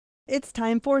It's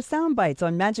time for Soundbites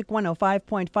on Magic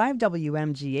 105.5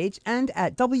 WMGH and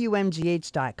at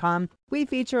WMGH.com. We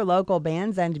feature local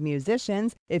bands and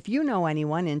musicians. If you know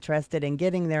anyone interested in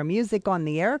getting their music on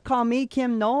the air, call me,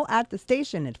 Kim Noel, at the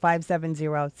station at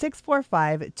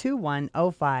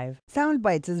 570-645-2105.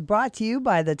 Soundbites is brought to you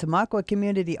by the Tamaqua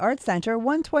Community Arts Center,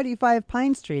 125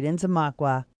 Pine Street in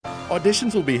Tamaqua.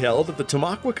 Auditions will be held at the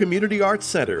Tamaqua Community Arts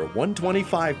Center,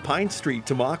 125 Pine Street,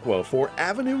 Tamaqua, for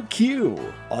Avenue Q.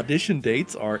 Audition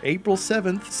dates are April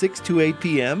 7th, 6 to 8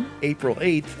 p.m., April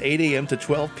 8th, 8 a.m. to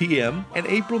 12 p.m., and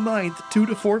April 9th, 2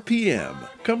 to 4 p.m.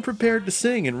 Come prepared to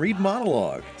sing and read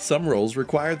monologue. Some roles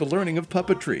require the learning of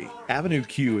puppetry. Avenue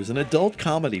Q is an adult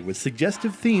comedy with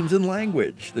suggestive themes and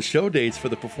language. The show dates for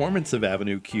the performance of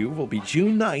Avenue Q will be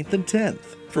June 9th and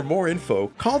 10th. For more info,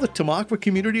 call the Tamaqua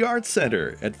Community Arts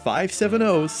Center at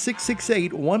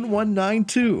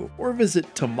 570-668-1192 or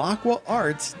visit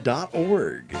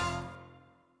tamaquaarts.org.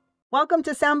 Welcome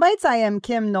to Soundbites. I am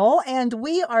Kim Noel, and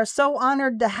we are so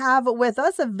honored to have with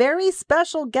us a very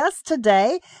special guest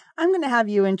today. I'm going to have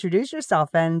you introduce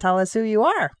yourself and tell us who you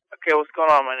are. Okay, what's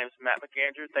going on? My name is Matt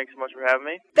McAndrew. Thanks so much for having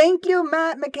me. Thank you,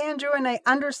 Matt McAndrew, and I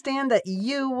understand that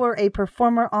you were a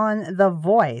performer on The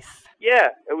Voice. Yeah,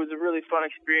 it was a really fun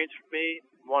experience for me.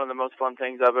 One of the most fun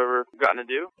things I've ever gotten to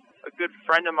do. A good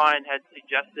friend of mine had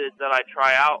suggested that I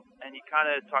try out, and he kind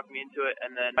of talked me into it,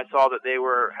 and then I saw that they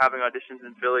were having auditions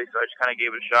in Philly, so I just kind of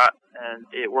gave it a shot, and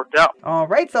it worked out. All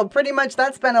right, so pretty much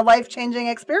that's been a life-changing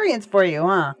experience for you,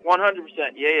 huh?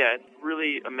 100%, yeah. It's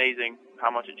really amazing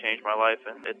how much it changed my life,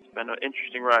 and it's been an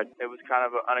interesting ride. It was kind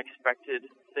of an unexpected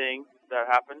thing that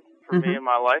happened for me in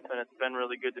my life, and it's been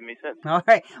really good to me since. All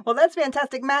right. Well, that's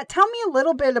fantastic. Matt, tell me a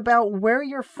little bit about where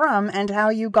you're from and how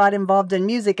you got involved in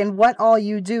music and what all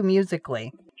you do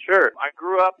musically. Sure. I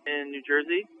grew up in New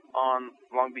Jersey on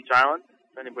Long Beach Island,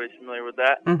 if anybody's familiar with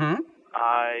that.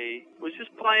 I was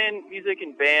just playing music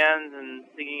in bands and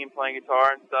singing and playing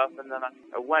guitar and stuff, and then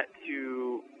I went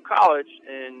to college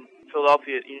in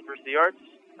Philadelphia at University Arts,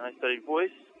 and I studied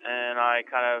voice, and I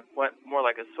kind of went more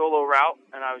like a solo route,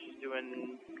 and I was just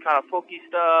doing kind of folky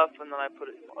stuff, and then I put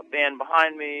a band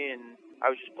behind me, and I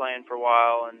was just playing for a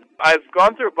while. And I've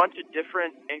gone through a bunch of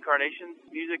different incarnations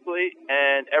musically,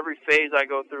 and every phase I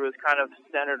go through is kind of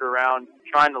centered around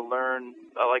trying to learn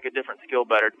like a different skill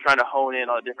better, trying to hone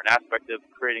in on a different aspect of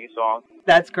creating a song.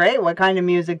 That's great. What kind of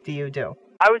music do you do?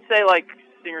 I would say like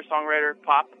singer-songwriter,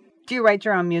 pop. Do you write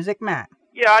your own music, Matt?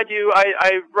 Yeah, I do.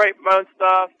 I write my own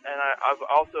stuff, and I've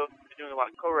also been doing a lot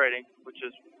of co-writing, which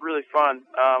is really fun.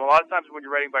 A lot of times when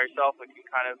you're writing by yourself, it can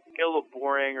kind of get a little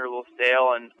boring or a little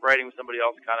stale, and writing with somebody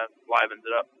else kind of livens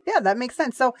it up. Yeah, that makes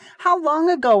sense. So how long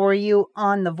ago were you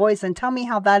on The Voice, and tell me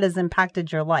how that has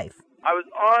impacted your life? I was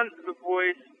on The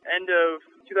Voice end of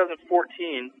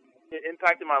 2014. It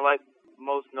impacted my life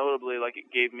most notably, like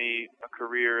it gave me a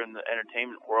career in the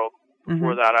entertainment world.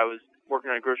 Before that, I was working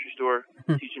at a grocery store,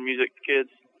 teaching music to kids.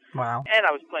 Wow. And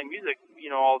I was playing music,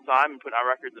 all the time and putting out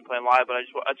records and playing live, but I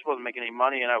just wasn't making any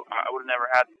money, and I would have never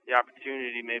had the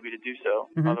opportunity maybe to do so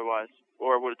otherwise,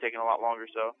 or it would have taken a lot longer.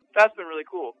 So that's been really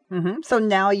cool. So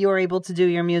now you're able to do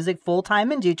your music full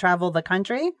time, and do you travel the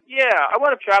country? Yeah, I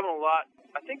wound up traveling a lot.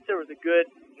 I think there was a good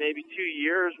maybe 2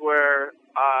 years where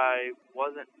I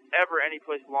wasn't ever any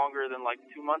place longer than like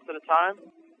 2 months at a time.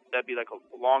 That'd be like a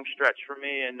long stretch for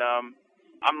me, and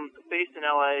I'm based in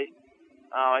LA.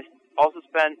 I also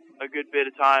spent a good bit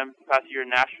of time past year in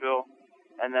Nashville,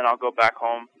 and then I'll go back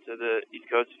home to the East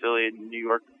Coast, Philly, and New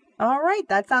York. All right,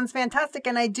 that sounds fantastic.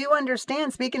 And I do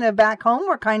understand, speaking of back home,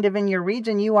 we're kind of in your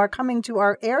region. You are coming to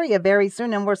our area very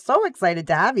soon, and we're so excited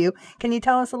to have you. Can you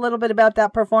tell us a little bit about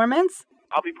that performance?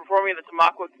 I'll be performing at the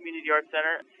Tamaqua Community Arts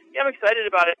Center. Yeah, I'm excited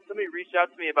about it. Somebody reached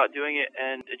out to me about doing it,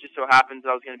 and it just so happens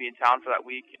I was going to be in town for that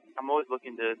week. I'm always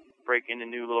looking to break into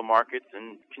new little markets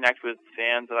and connect with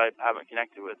fans that I haven't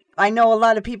connected with. I know a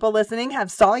lot of people listening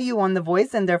have saw you on The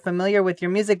Voice, and they're familiar with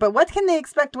your music, but what can they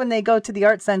expect when they go to the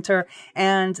Art Center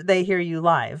and they hear you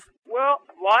live? Well,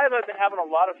 live I've been having a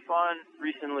lot of fun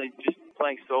recently, just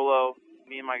playing solo,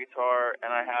 me and my guitar,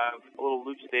 and I have a little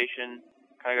loop station,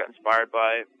 kind of got inspired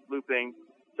by looping.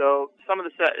 So some of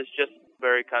the set is just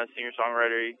very kind of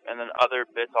singer-songwriter-y, and then other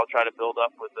bits I'll try to build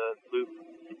up with a loop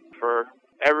for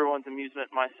everyone's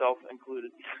amusement, myself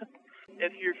included.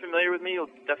 If you're familiar with me,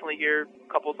 you'll definitely hear a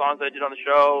couple songs I did on the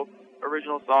show,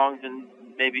 original songs, and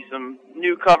maybe some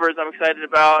new covers I'm excited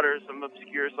about, or some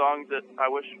obscure songs that I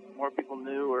wish more people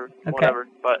knew, or whatever.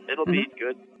 But it'll be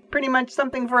good. pretty much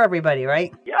something for everybody,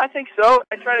 right? Yeah, I think so.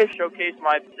 I try to showcase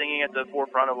my singing at the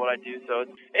forefront of what I do, so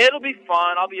it'll be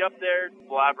fun. I'll be up there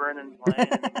blabbering and playing.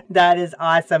 That is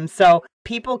awesome. So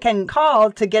people can call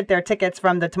to get their tickets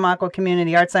from the Tamaqua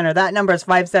Community Arts Center. That number is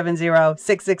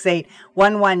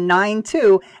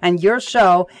 570-668-1192. And your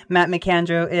show, Matt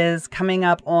McAndrew, is coming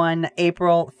up on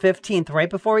April 15th, right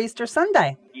before Easter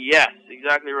Sunday. Yes,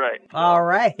 exactly right. All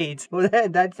right. Well,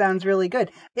 that sounds really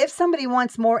good. If somebody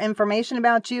wants more information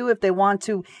about you, if they want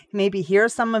to maybe hear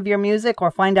some of your music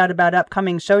or find out about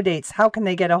upcoming show dates, how can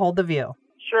they get a hold of you?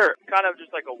 Sure. Kind of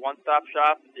just like a one-stop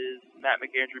shop is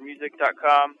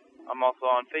mattmcandrewmusic.com. I'm also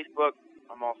on Facebook.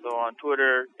 I'm also on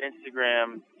Twitter,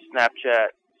 Instagram,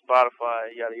 Snapchat,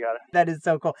 Spotify, yada, yada. That is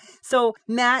so cool. So,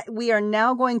 Matt, we are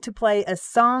now going to play a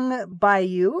song by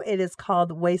you. It is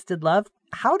called Wasted Love.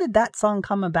 How did that song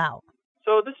come about?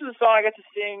 So this is a song I got to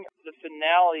sing the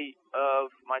finale of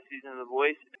my season of The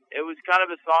Voice. It was kind of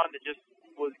a song that just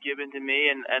was given to me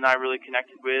and I really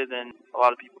connected with, and a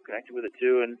lot of people connected with it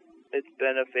too, and it's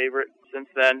been a favorite since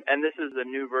then. And this is a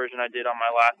new version I did on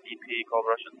my last EP called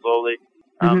Russian Slowly.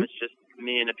 It's just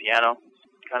me and the piano.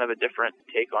 Kind of a different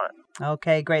take on it.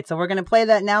 Okay, great. So we're going to play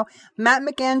that now. Matt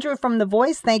McAndrew from The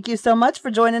Voice, thank you so much for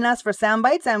joining us for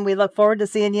Soundbites, and we look forward to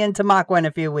seeing you in Tamaqua in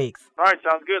a few weeks. All right,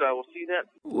 sounds good. I will see you then.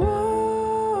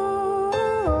 Whoa,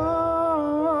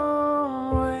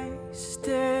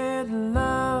 wasted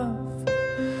love.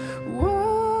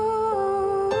 Whoa,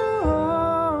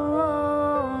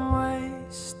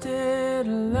 wasted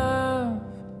love.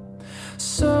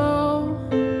 So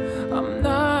I'm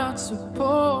not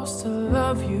supposed to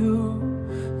love you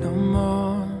no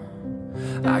more.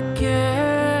 I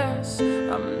guess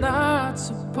I'm not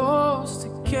supposed to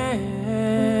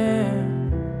care.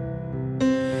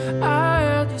 I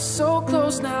held you so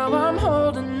close, now I'm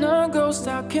holding a ghost.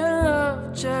 How can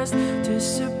love just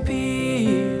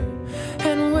disappear?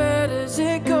 And where does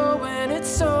it go when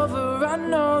it's over? I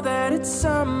know that it's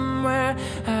somewhere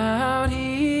out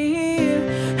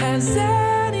here. Has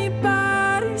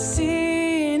anybody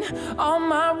seen all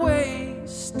my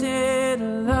wasted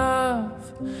love?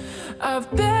 I've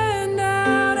been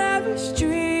down every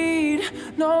street.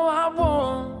 No, I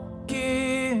won't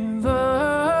give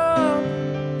up.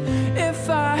 If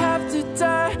I have to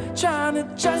die trying to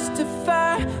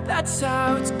justify, that's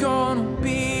how it's gonna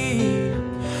be.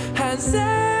 Has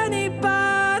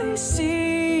anybody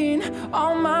seen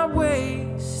all my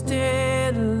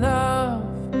wasted love?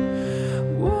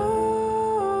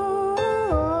 Whoa,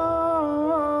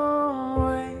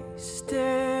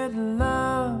 wasted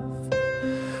love.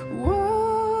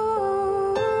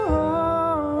 Whoa,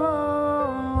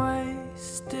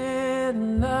 wasted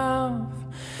love.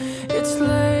 It's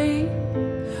late,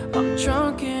 I'm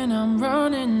drunk and I'm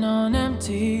running on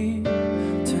empty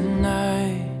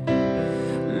tonight.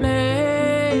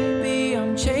 Maybe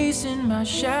I'm chasing my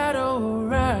shadow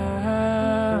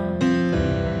around.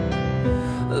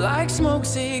 Like smoke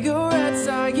cigarettes,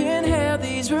 I inhale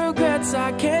these regrets.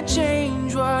 I can't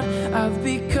change what I've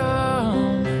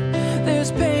become.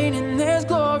 There's pain and there's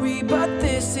glory, but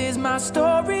this is my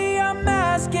story. I'm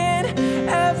asking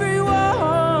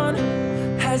everyone,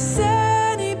 has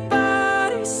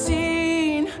anybody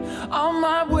seen all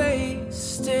my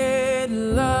wasted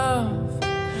love?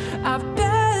 I've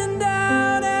been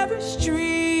down every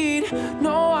street.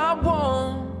 No, I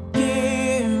won't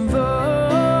give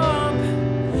up.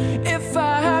 If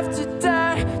I have to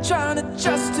die trying to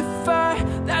justify,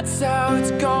 that's how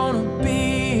it's gonna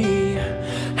be.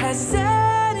 Has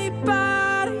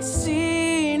anybody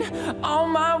seen all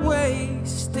my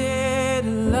wasted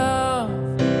love?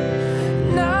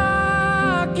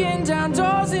 Knocking down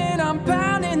doors and I'm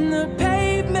pounding the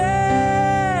pavement.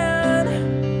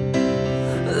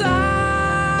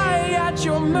 Lie at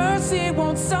your mercy,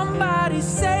 won't somebody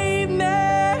save me?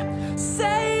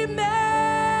 Save me.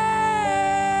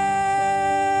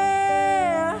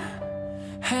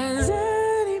 Has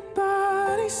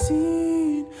anybody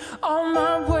seen all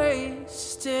my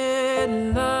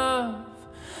wasted love?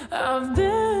 I've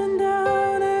been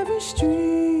down every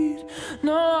street.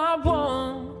 No, I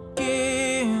won't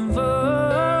give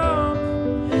up.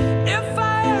 If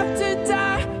I have to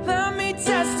die, let me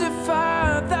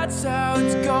testify. That's how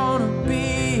it's gonna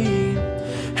be.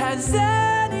 Has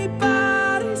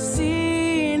anybody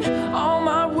seen all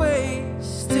my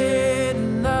wasted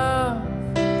love?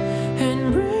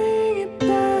 And bring it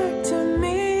back to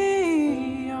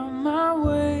me, all my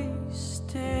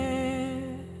wasted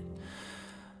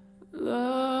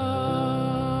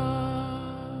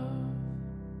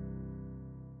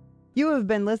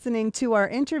been listening to our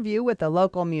interview with a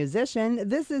local musician.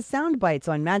 This is Soundbites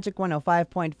on Magic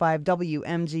 105.5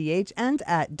 WMGH and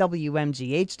at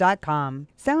WMGH.com.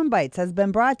 Soundbites has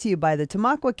been brought to you by the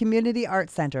Tamaqua Community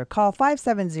Arts Center. Call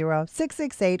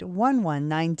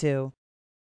 570-668-1192.